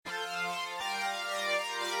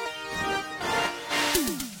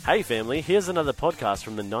Hey family, here's another podcast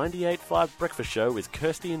from the 98.5 Breakfast Show with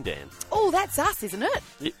Kirsty and Dan. Oh, that's us, isn't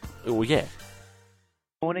it? Oh yeah.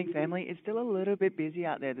 Morning, family. It's still a little bit busy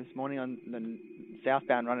out there this morning on the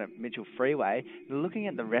southbound run at Mitchell Freeway. Looking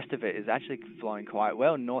at the rest of it, is actually flowing quite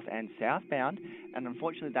well, north and southbound. And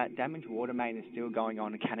unfortunately, that damaged water main is still going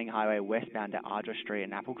on Canning Highway westbound at Ardra Street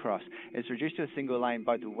and Applecross. It's reduced to a single lane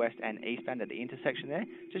both west and eastbound at the intersection there.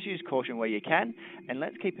 Just use caution where you can. And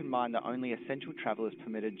let's keep in mind that only essential travel is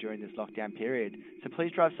permitted during this lockdown period. So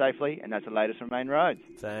please drive safely, and that's the latest from Main Roads.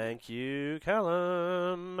 Thank you,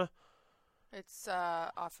 Callum. It's I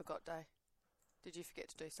Forgot Day. Did you forget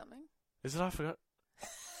to do something? Is it I forgot?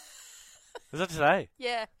 Is that today?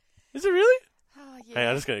 Yeah. Is it really? Oh, yeah. Hey,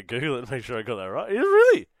 I'm just going to Google it and make sure I got that right. Is it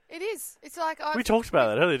really? It is. It's like... We talked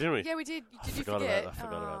about that earlier, didn't we? Yeah, we did. Did you forgot forget? I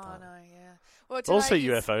forgot about that. Oh, no, yeah. Well, today Also is...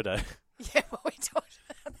 UFO Day. Yeah, well, we talked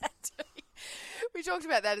about that too. We talked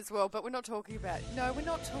about that as well, but we're not talking about... No, we're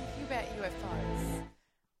not talking about UFOs.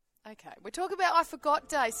 Okay, we're talking about I Forgot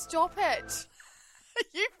Day. Stop it.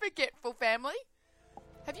 You forgetful family.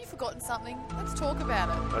 Have you forgotten something? Let's talk about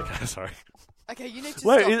it. Okay, sorry. Okay, you need to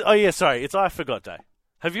Wait, stop. sorry. It's I Forgot Day.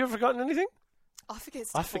 Have you ever forgotten anything? I forget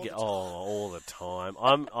stuff all the time.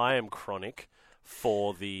 I am chronic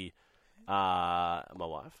for the my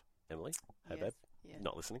wife, Emily. Hey, Yes, babe. yeah.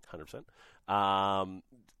 Not listening, 100%.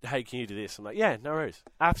 Hey, can you do this? I'm like, yeah, no worries.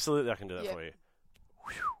 Absolutely, I can do that Yeah. for you.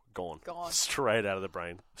 Whew, gone. Gone. Straight out of the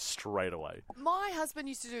brain. Straight away. My husband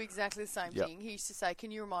used to do exactly the same Yep. thing. He used to say,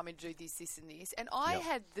 "Can you remind me to do this, this, and this?" And I Yep.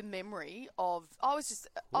 had the memory of I was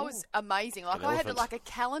amazing. Like An I had elephant. like a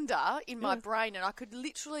calendar in my brain, and I could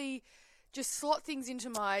literally just slot things into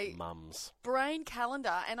my Mums. brain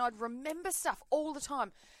calendar, and I'd remember stuff all the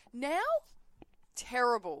time. Now,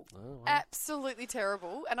 terrible, absolutely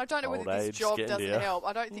terrible. And I don't know Old whether this age job getting to doesn't you. help.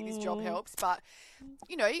 I don't think this job helps, but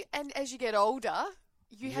you know, and as you get older,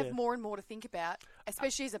 you have Yeah. more and more to think about,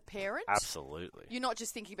 especially as a parent. Absolutely. You're not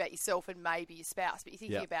just thinking about yourself and maybe your spouse, but you're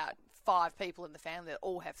thinking Yep. about 5 people in the family that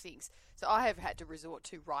all have things. So I have had to resort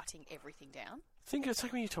to writing everything down. Think it's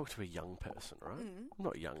like when you talk to a young person, right? Mm. I'm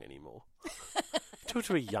not young anymore. Talk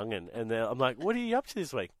to a youngin', and I'm like, "What are you up to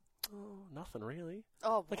this week?" Oh, nothing really.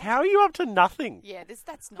 Oh, Like, what? how are you up to nothing? Yeah, that's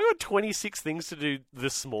I not. got 26 things to do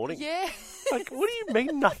this morning. Yeah. Like, what do you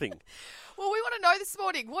mean nothing? Well, we want to know this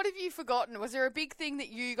morning, what have you forgotten? Was there a big thing that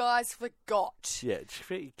you guys forgot? Yeah, did you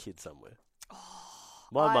forget your kid somewhere? Oh,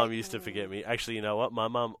 My mum used to forget me. Actually, you know what? My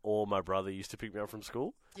mum or my brother used to pick me up from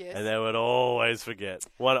school, Yes. and they would always forget.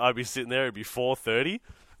 I'd be sitting there, it'd be 4:30.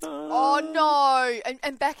 Oh, no.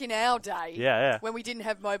 And back in our day, Yeah. when we didn't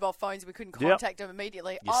have mobile phones, we couldn't Yep. contact them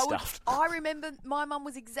immediately. You're stuffed. I remember my mum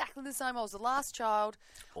was exactly the same. I was the last child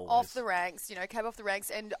Always. off the ranks, came off the ranks,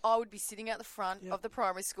 and I would be sitting out the front of the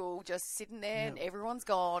primary school, just sitting there, and everyone's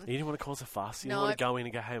gone. You didn't want to cause a fuss. You didn't No. want to go in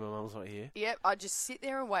and go, "Hey, my mum's not here." Yep, I'd just sit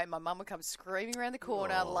there and wait. My mum would come screaming around the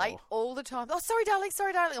corner, Oh. late all the time. "Oh, sorry, darling,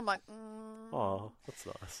 sorry, darling." I'm like, Oh, that's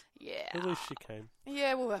nice. yeah. At least she came.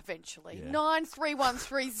 Yeah, well, eventually. Yeah.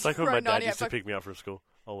 9313 It's like when my dad used to pick me up from school.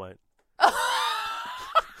 Oh, wait.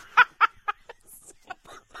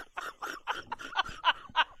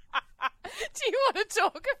 Do you want to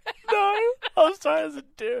talk about No, I'm sorry, that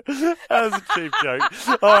was a cheap joke.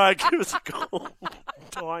 All right, give us a call. I'm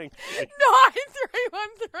dying.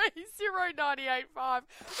 9313 What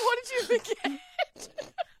did you forget?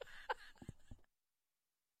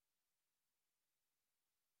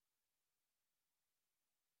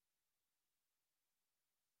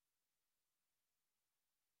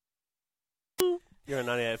 You're on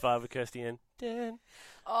 98.5 with Kirsty and Dan.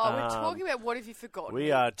 Oh, we're talking about what have you forgotten?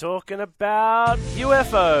 We are talking about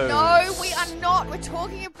UFOs. No, we are not. We're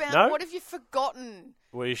talking about No? what have you forgotten?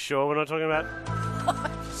 Were you sure we're not talking about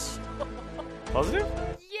positive?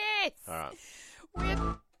 Yes. All right.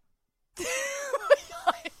 We're...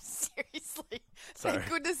 Seriously. Sorry. Thank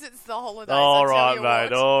goodness it's the holidays. All I tell right, you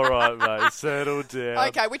mate. what. All right, mate. Settle down.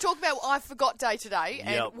 Okay, we're talking about I Forgot Day today,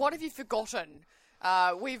 and Yep. what have you forgotten?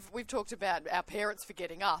 We've talked about our parents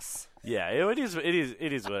forgetting us. Yeah, it is what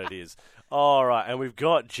it is. All right, and we've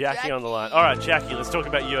got Jackie on the line. Jackie. All right, Jackie, let's talk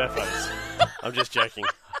about UFOs. I'm just joking.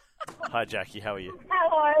 Hi, Jackie. How are you?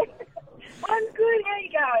 Hello. I'm good. How are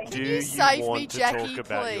you going? Do Can you you save want me, to Jackie, talk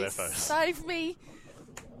about please? UFOs? Save me.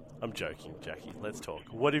 I'm joking, Jackie. Let's talk.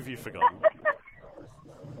 What have you forgotten?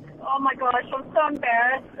 Oh my gosh, I'm so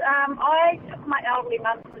embarrassed. I took my elderly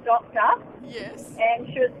mum to the doctor, Yes. and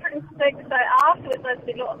she was pretty sick. So afterwards, I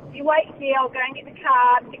said, "Look, you wait here. I'll go and get the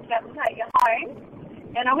car, pick you up, and take you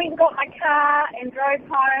home." And I went and got my car and drove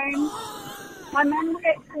home. My mum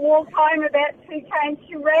had to walk home about 2 times.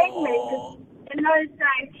 She rang me because in those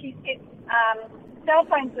days she said cell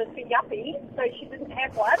phones were for yuppies, so she didn't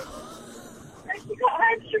have one. And she got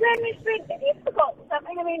home, she rang me, she went, have you forgotten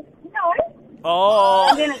something? I mean, no. Oh.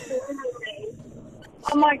 And then it dawned on me.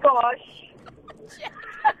 Oh my gosh.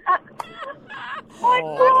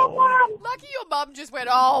 Mum. Lucky your mum just went,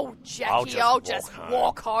 oh, Jackie, I'll just just walk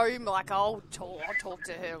walk home. Like, I'll talk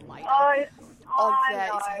to her later. Oh, that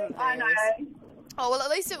is I hilarious. know. Oh, well, at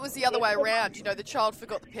least it was the other way around. You know, the child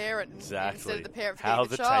forgot the parent Exactly. instead of the parent How forgetting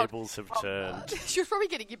the the child. tables have turned. She was probably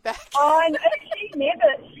getting you back. Oh, no, she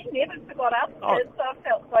never forgot us, so I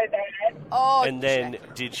felt so bad. Oh, And then,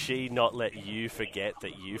 Jack. did she not let you forget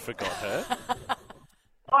that you forgot her?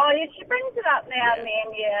 Oh, yeah, she brings it up now and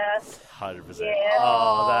then, yeah. 100%. Yeah.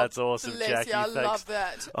 Oh, that's awesome, Bless Jackie. you, I Thanks. love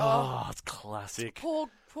that. Oh, it's classic. Poor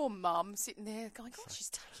mum sitting there going, God, she's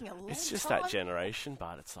taking a long time. It's just that generation,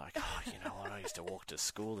 but it's like, oh, you know what? I used to walk to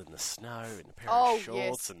school in the snow in a pair Oh, of shorts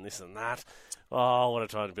yes. and this and that. Oh, what a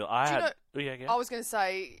time to be. I Do you had. know- yeah. I was going to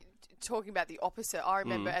say, talking about the opposite, I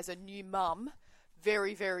remember Mm. as a new mum,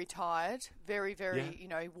 very, very tired, very, very,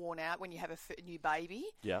 Yeah. worn out when you have a new baby.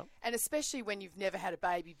 Yeah. And especially when you've never had a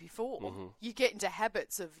baby before, Mm-hmm. you get into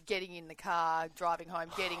habits of getting in the car, driving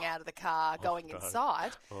home, getting out of the car, going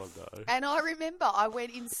inside. Oh, no. And I remember I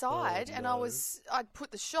went inside Oh, and I'd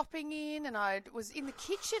put the shopping in and I was in the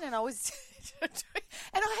kitchen and I was, and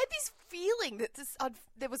I had this feeling that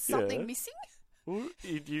there was something Yeah. missing. Ooh,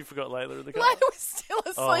 you forgot Layla in the car? Layla was still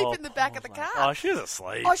asleep Oh, in the back poor of the Layla. car. Oh, she was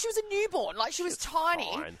asleep. Oh, she was a newborn. Like, she was It's tiny.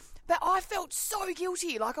 fine. But I felt so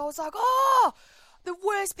guilty. Like, I was like, oh, the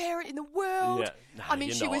worst parent in the world. Yeah. Nah, I mean,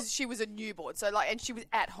 you're she not. was a newborn. So, like, and she was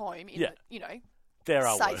at home in, Yeah. There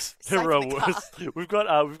are safe- worse. safe There are in the car. worse. We've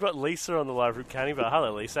got Lisa on the line from Canberra.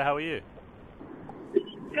 Hello, Lisa. How are you?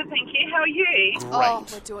 Good, thank you. How are you? Great. Oh,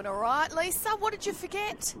 we're doing all right. Lisa, what did you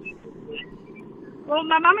forget? Well,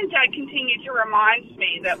 my mum and dad continue to remind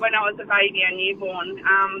me that when I was a baby and newborn,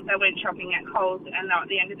 they went shopping at Coles and they were at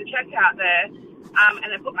the end of the checkout there. And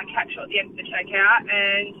they put my capsule at the end of the checkout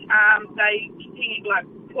and they continued,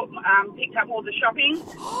 picked up all the shopping,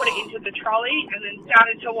 put it into the trolley and then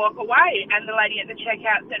started to walk away. And the lady at the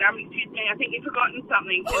checkout said, excuse me, I think you've forgotten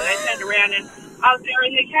something. So they turned around and I was there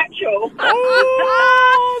in the capsule.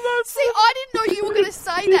 See, I didn't know you were going to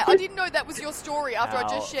say that. I didn't know that was your story after I How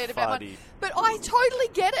just shared about funny. mine. But I totally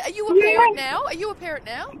get it. Are you a parent now? Are you a parent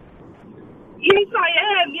now? Yes, I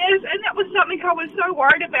am. Yes, and that was something I was so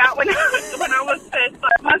worried about when I was first.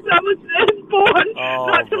 Like, my son was first born, Oh,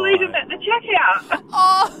 not to leave him right. at the checkout.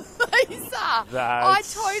 Oh, Lisa. I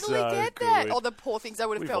That's totally so get that. good. Oh, the poor things. I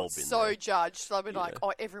would have We've all felt been so there. judged. I'd be like, Yeah.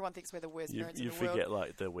 oh, everyone thinks we're the worst You parents in the forget,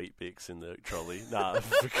 world. the Wheat Bix in the trolley. Nah, I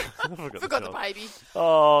forgot Forgot the trolley. baby.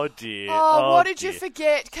 Oh, dear. Oh, what did you dear.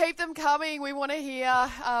 forget? Keep them coming. We want to hear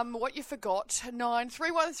what you forgot.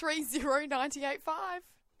 93130985.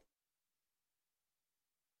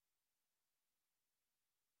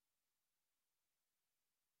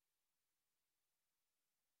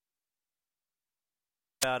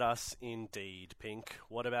 About us indeed, Pink.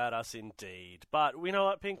 What about us indeed? But you know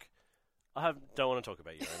what, Pink? Don't want to talk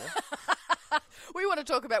about you right now. We want to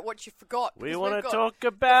talk about what you forgot. We because want we've to got talk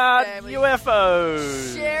about family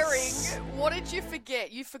UFOs. sharing. What did you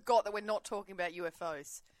forget? You forgot that we're not talking about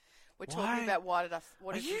UFOs. We're talking Why? about what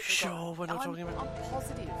Are did you forgot? sure we're not talking about- I'm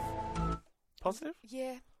positive. Positive?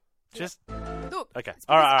 Yeah. Just Look. okay. it's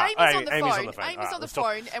All because right. Amy's on the Amy's phone. on the phone. Amy's All right, on the let's talk-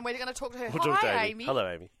 phone, and we're going to talk to her. We'll talk to Hi, Amy. Amy. Hello,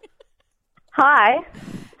 Amy. Hi,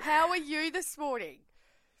 How are you this morning?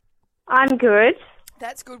 I'm good.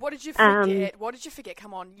 That's good. What did you forget? What did you forget?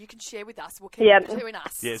 Come on, you can share with us. We'll keep Yep. it between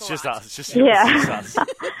us. Yeah, it's all just right. us. It's just Yeah. It's just us.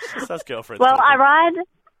 It's just us girlfriends. Well, talking.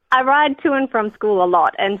 I ride to and from school a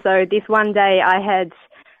lot, and so this one day I had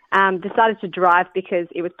decided to drive because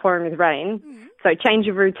it was pouring with rain. So change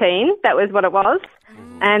of routine, that was what it was.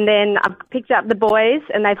 And then I've picked up the boys,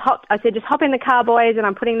 and they've hopped. I said, just hop in the car, boys, and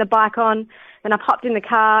I'm putting the bike on. And I've hopped in the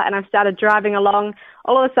car, and I've started driving along.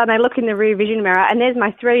 All of a sudden, I look in the rear vision mirror, and there's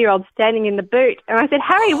my 3-year-old standing in the boot. And I said,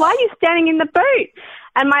 Harry, why are you standing in the boot?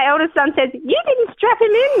 And my eldest son says, you didn't strap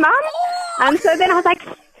him in, Mum. And so then I was like,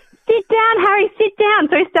 sit down, Harry, sit down.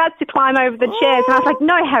 So he starts to climb over the chairs. And I was like,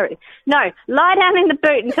 no, Harry, no, lie down in the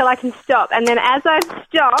boot until I can stop. And then as I've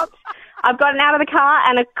stopped, I've gotten out of the car,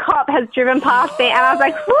 and a cop has driven past me. And I was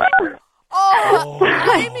like, whoo! Oh,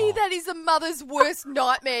 Amy, that is a mother's worst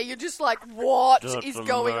nightmare. You're just like, what is That's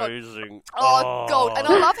going on? amazing. Oh, God. And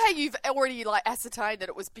I love how you've already, ascertained that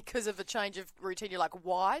it was because of a change of routine. You're like,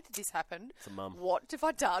 why did this happen? It's a mum. What have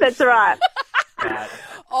I done? That's right. That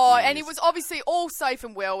Oh, is- and it was obviously all safe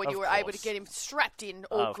and well when Of you were able to course. get him strapped in,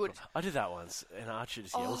 all Of good. course. I did that once, and Archie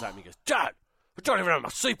just yells at me and goes, Dad, I don't even have my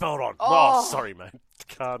seatbelt on. Oh. Oh, sorry, mate.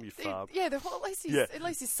 Calm your farm. Yeah, well, at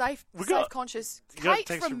least he's safe, We got- conscious. we got a Kate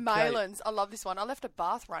text from from Kate. Maylands, I love this one. I left a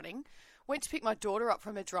bath running, went to pick my daughter up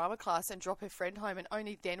from her drama class and drop her friend home, and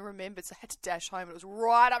only then remembered, so I had to dash home. It was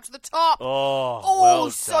right up to the top. Oh,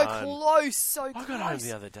 well so done. close, so I close. got home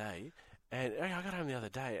the other day,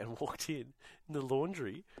 and walked in the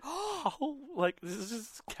laundry. This is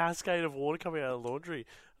just a cascade of water coming out of the laundry.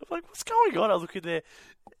 I'm like, what's going on? I look in there.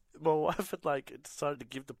 My wife had decided to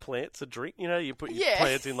give the plants a drink. You know, you put your Yeah.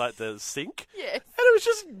 plants in the sink, Yes. and it was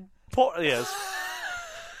just yes.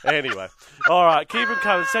 Anyway, all right, keep it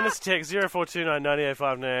coming. Send us a text 0429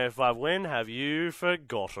 985 985. When have you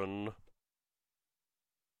forgotten?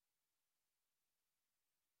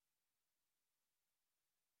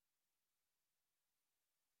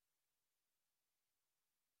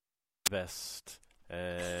 Best.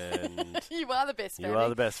 And You are the best, family. you are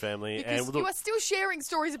the best family. Because and you are still sharing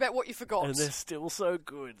stories about what you forgot. and they're still so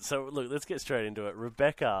good. So, look, let's get straight into it.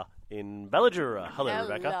 Rebecca in Ballajura. Hello,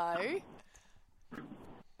 Rebecca.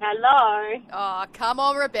 Hello. Oh, come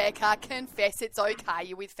on, Rebecca. Confess it's okay.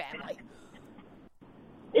 You're with family.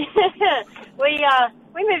 we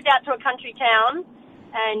moved out to a country town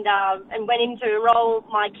and went in to enroll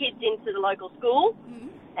my kids into the local school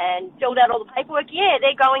and filled out all the paperwork. Yeah,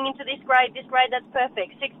 they're going into this grade, that's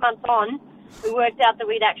perfect. 6 months on, we worked out that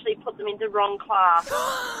we'd actually put them into the wrong class.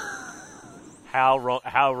 How wrong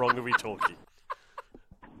are we talking?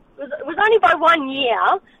 It was only by 1 year,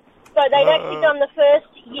 so they'd actually done the first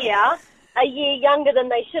year a year younger than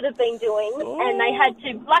they should have been doing, and they had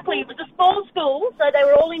to, luckily it was a small school, so they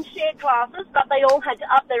were all in shared classes, but they all had to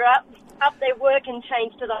up their work and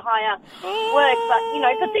change to the higher work.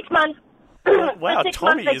 But, for 6 months, Wow, for 6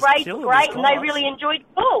 Tommy months is their grades killing were great, this and they class. really enjoyed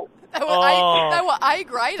school. They were Oh. A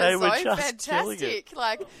graders, They were though. just killing it.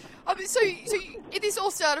 Fantastic. This all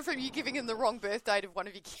started from you giving them the wrong birth date of one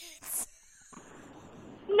of your kids.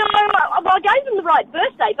 No, I gave them the right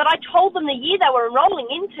birthday, but I told them the year they were enrolling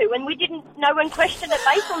into, and no one questioned it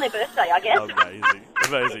based on their birthday, I guess.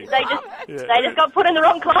 Amazing. They just got put in the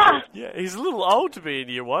wrong class. Yeah, he's a little old to be in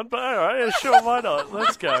year one, but all right, yeah, sure, why not?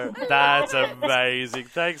 Let's go. That's amazing.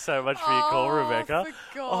 Thanks so much for your call, Rebecca.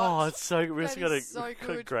 forgot. It's so good. We've That got is so got a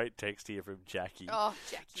good. great text here from Jackie. Oh,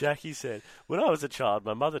 Jackie. Jackie said, when I was a child,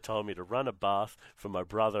 my mother told me to run a bath for my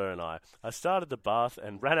brother and I. I started the bath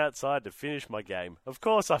and ran outside to finish my game. Of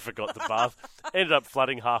course, I forgot the bath. Ended up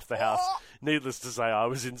flooding half the house. Needless to say, I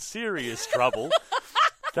was in serious trouble.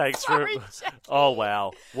 Thanks Sorry, for... Jackie. Oh,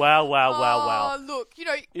 wow. Wow. Oh, look,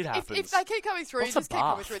 It if happens. they keep coming through, What's just a keep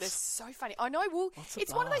coming bath? through. They're so funny. I know, well, What's a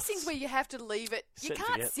it's one of those bath? things where you have to leave it. You Set and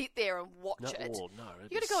can't forget. sit there and watch No, it. it'd You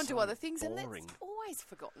be got to go and do so other things, and boring. that's always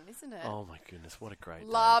forgotten, isn't it? Oh my goodness, what a great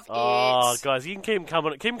Love day. Oh, it. guys, you can keep them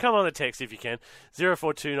coming. Keep them coming on the text if you can.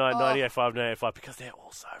 0429 Oh. 985 985 because they're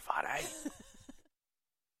all so funny.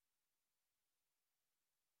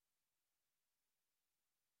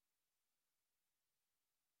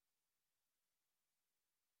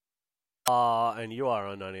 And you are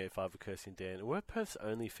on 98.5 with Kirsty and Dan. We're Perth's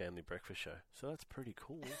only family breakfast show, so that's pretty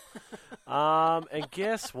cool. And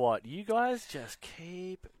guess what? You guys just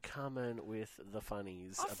keep coming with the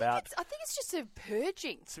funnies I about... think it's just a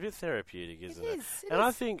purging. It's a bit therapeutic, isn't it? is, it And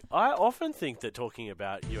is. I often think that talking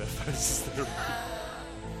about UFOs is the...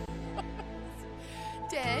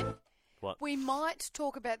 Dan, What? we might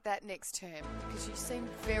talk about that next term because you seem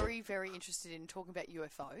very, very interested in talking about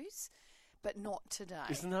UFOs, but not today.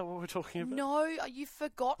 Isn't that what we're talking about? No, you've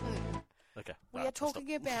forgotten. Okay. We right, are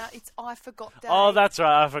talking about it's I Forgot Day. Oh, that's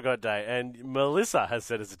right. I forgot day. And Melissa has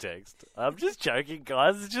sent us a text. I'm just joking,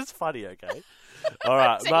 guys. It's just funny, okay? All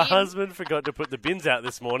right. My Team. husband forgot to put the bins out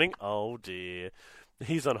this morning. Oh, dear.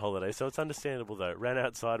 He's on holiday, so it's understandable, though. Ran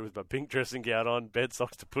outside with my pink dressing gown on, bed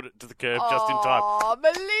socks to put it to the curb just in time. Oh,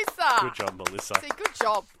 Melissa. Good job, Melissa. See, good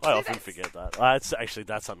job. I See, often that's forget that.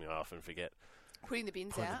 That's something I often forget. Putting the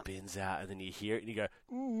bins Putting out. the bins out, and then you hear it, and you go,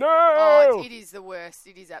 no! Oh, it is the worst.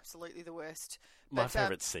 It is absolutely the worst. My But,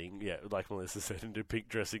 favourite scene, yeah, like Melissa said, in a pink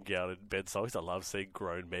dressing gown and bed socks. I love seeing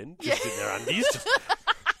grown men just in their undies. Just,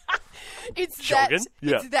 It's jogging?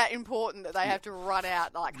 Yeah. It's that important that they have to run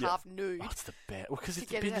out half nude. oh, it's the best. Well, because To if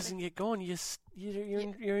the get it bin out doesn't get gone,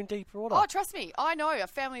 you're in deep water. Oh, trust me, I know a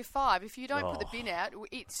family of 5. If you don't put the Oh. bin out,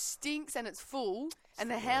 it stinks and it's full, and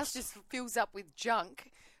the house just fills up with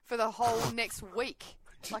junk for the whole next week.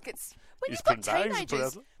 Like it's when You you've just got put bags and put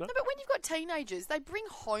teenagers. out- No, no? but when you've got teenagers, they bring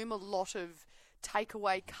home a lot of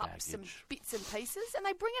takeaway cups and Baggage. bits and pieces, and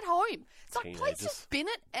they bring it home. It's like, please Teenagers. just bin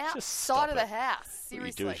it stop outside of the it. house. What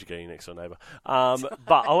Seriously. you do is you're getting next door neighbour.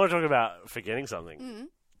 But I want to talk about forgetting something.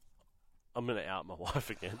 I'm going to out my wife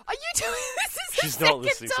again. Are you doing this? She's not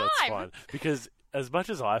listening, so it's fine. Because as much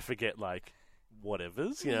as I forget, like,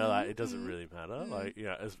 whatevers, you know, like, it doesn't really matter. Like, you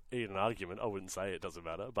know, as in an argument, I wouldn't say it doesn't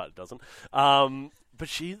matter, but it doesn't. But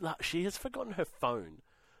she has forgotten her phone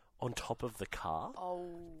on top of the car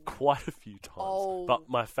quite a few times. But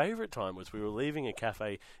my favourite time was we were leaving a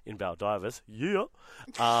cafe in Baldivis,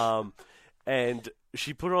 and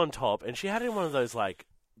she put it on top, and she had it in one of those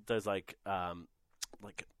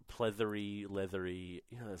pleathery, leathery,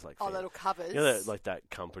 you know, those like little covers. You know, like that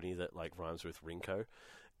company that like rhymes with Rinko,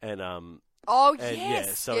 and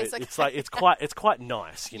yes, so yes, it's like it's quite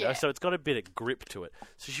nice, you know. So it's got a bit of grip to it.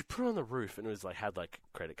 So she put it on the roof, and it was like had like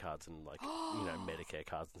credit cards and like you know Medicare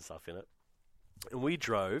cards and stuff in it. And we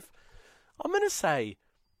drove, I'm gonna say,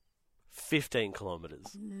 15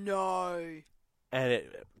 kilometres. No. And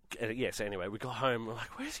so anyway, we got home. We're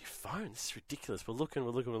like, "Where's your phone? This is ridiculous." We're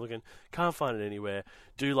looking. Can't find it anywhere.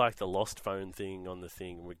 Do like the lost phone thing on the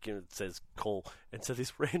thing. It says call, and so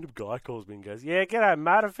this random guy calls me and goes, "Yeah, g'day,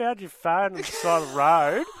 mate. I found your phone on the side of the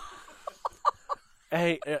road."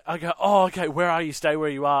 And I go, "Oh, okay. Where are you? Stay where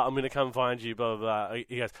you are. I'm going to come find you." Blah blah blah.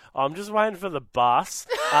 He goes, "I'm just waiting for the bus."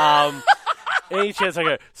 Any chance? I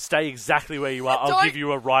go, "Stay exactly where you are. I'll give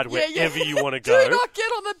you a ride wherever you want to go." Do not get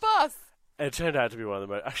on the bus. And it turned out to be one of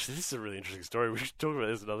the most... Actually, this is a really interesting story. We should talk about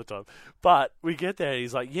this another time. But we get there, and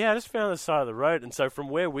he's like, "Yeah, I just found the side of the road." And so from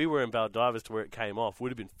where we were in Baldivis to where it came off would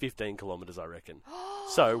have been 15 kilometres, I reckon.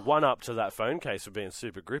 So one up to that phone case for being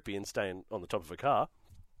super grippy and staying on the top of a car.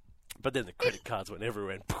 But then the credit cards went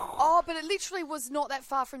everywhere. And but it literally was not that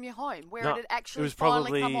far from your home, where it had actually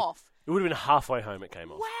finally come off. It would have been halfway home it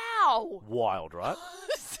came off. Wow. Wild, right?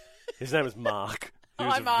 His name is Mark. He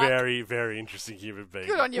was Mark. a very, very interesting human being.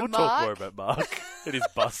 Good on you, We'll Mark. talk more about Mark and his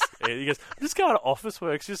bus. And he goes, "I'm just going to office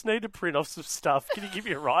works. Just need to print off some stuff. Can you give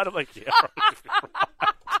me a ride?" I'm like, "Yeah, I'll give you a ride."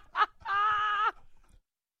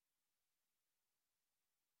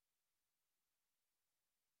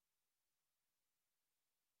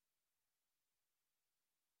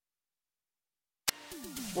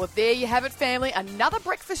 Well, there you have it, family. Another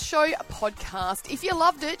Breakfast Show podcast. If you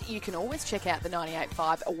loved it, you can always check out the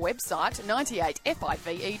 98.5 website,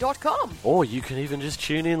 98five.com. Or you can even just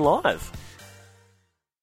tune in live.